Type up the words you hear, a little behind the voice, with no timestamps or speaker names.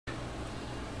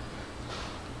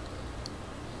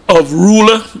of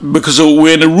ruler, because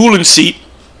we're in the ruling seat.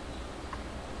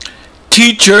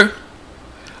 Teacher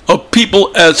of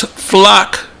people as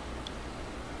flock,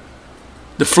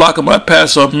 the flock of my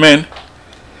pastor of men.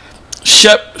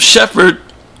 Shepherd,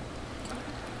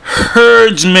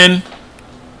 herdsman.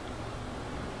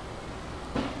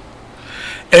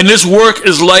 And this work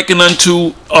is likened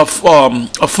unto a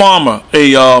farmer,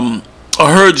 a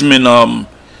herdsman, a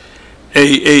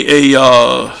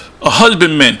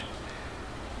husbandman.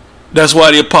 That's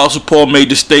why the Apostle Paul made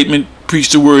the statement, preach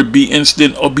the word, be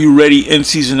instant or be ready in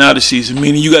season, out of season.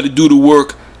 Meaning you got to do the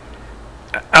work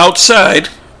outside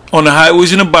on the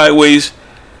highways and the byways,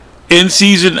 in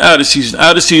season, out of season.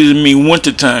 Out of season mean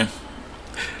winter time.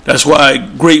 That's why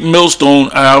Great Millstone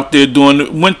are out there during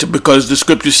the winter, because the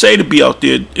scriptures say to be out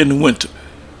there in the winter.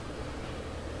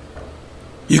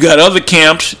 You got other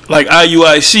camps like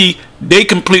IUIC. They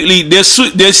completely, they're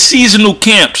seasonal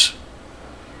camps.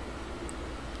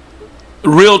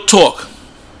 Real talk.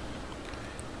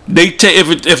 They take,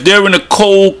 if they're in a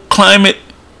cold climate,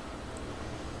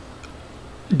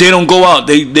 they don't go out.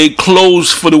 They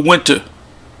close for the winter.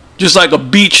 Just like a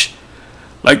beach,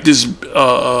 like this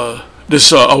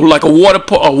like a water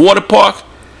park.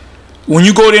 When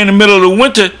you go there in the middle of the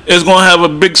winter, it's gonna have a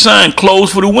big sign,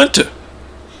 closed for the winter.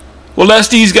 Well, that's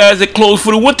these guys that close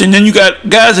for the winter, and then you got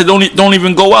guys that don't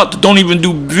even go out, that don't even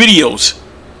do videos.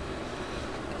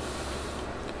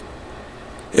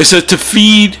 It says to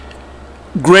feed,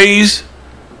 graze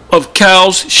of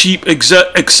cows, sheep,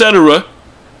 etc.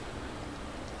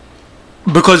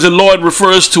 Because the Lord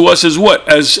refers to us as what?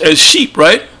 As sheep,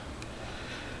 right?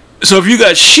 So if you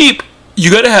got sheep, you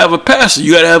got to have a pastor.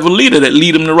 You got to have a leader that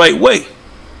lead them the right way.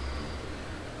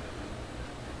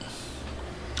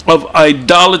 Of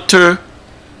idolater,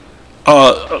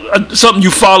 something you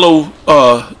follow,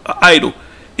 idol.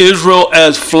 Israel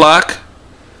as flock,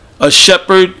 a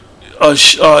shepherd,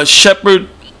 shepherdess,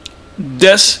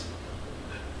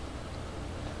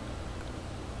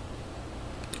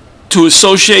 to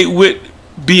associate with,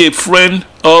 be a friend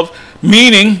of,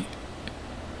 meaning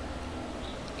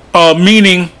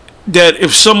that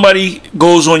if somebody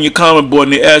goes on your comment board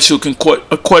and they ask you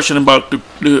a question about the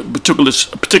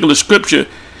particular scripture,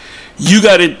 you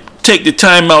got to take the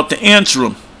time out to answer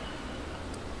them.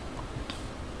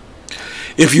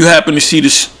 If you happen to see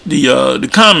the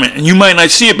comment, and you might not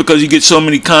see it because you get so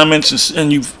many comments,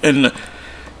 and you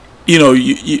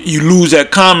lose that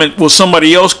comment. Well,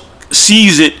 somebody else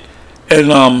sees it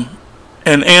and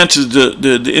answers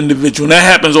the individual. And that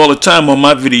happens all the time on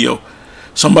my video.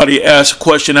 Somebody asks a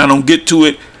question, I don't get to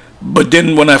it, but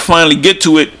then when I finally get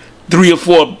to it, 3 or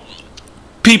 4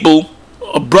 people,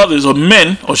 or brothers, or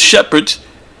men, or shepherds,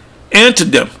 answer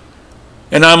them,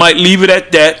 and I might leave it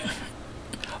at that.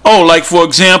 Oh, like for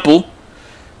example,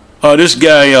 this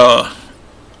guy,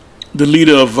 the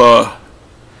leader of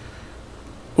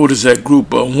what is that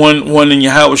group? One in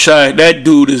Yahweh Shai. That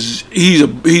dude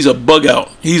he's a bug out.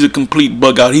 He's a complete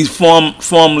bug out. He's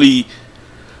formerly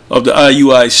of the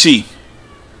IUIC.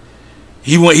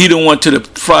 He didn't want to the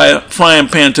frying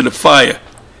pan to the fire.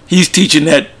 He's teaching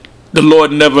that the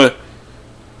Lord never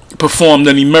performed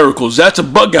any miracles. That's a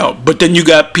bug out. But then you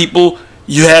got people.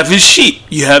 You have his sheep.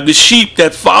 You have the sheep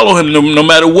that follow him no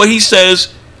matter what he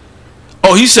says.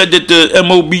 Oh, he said that the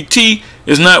MOBT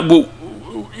is not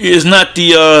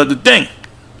the thing,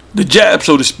 the jab,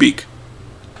 so to speak.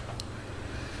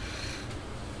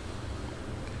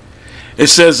 It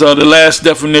says the last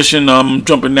definition, I'm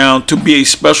jumping down, to be a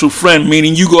special friend,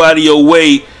 meaning you go out of your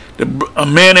way. A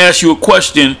man asks you a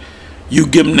question, you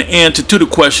give him the answer to the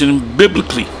question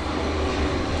biblically.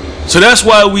 So that's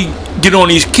why we get on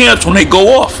these camps when they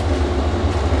go off.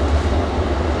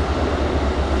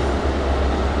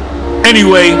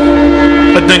 Anyway,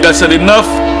 I think I said enough.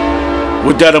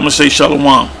 With that, I'm going to say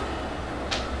shalom.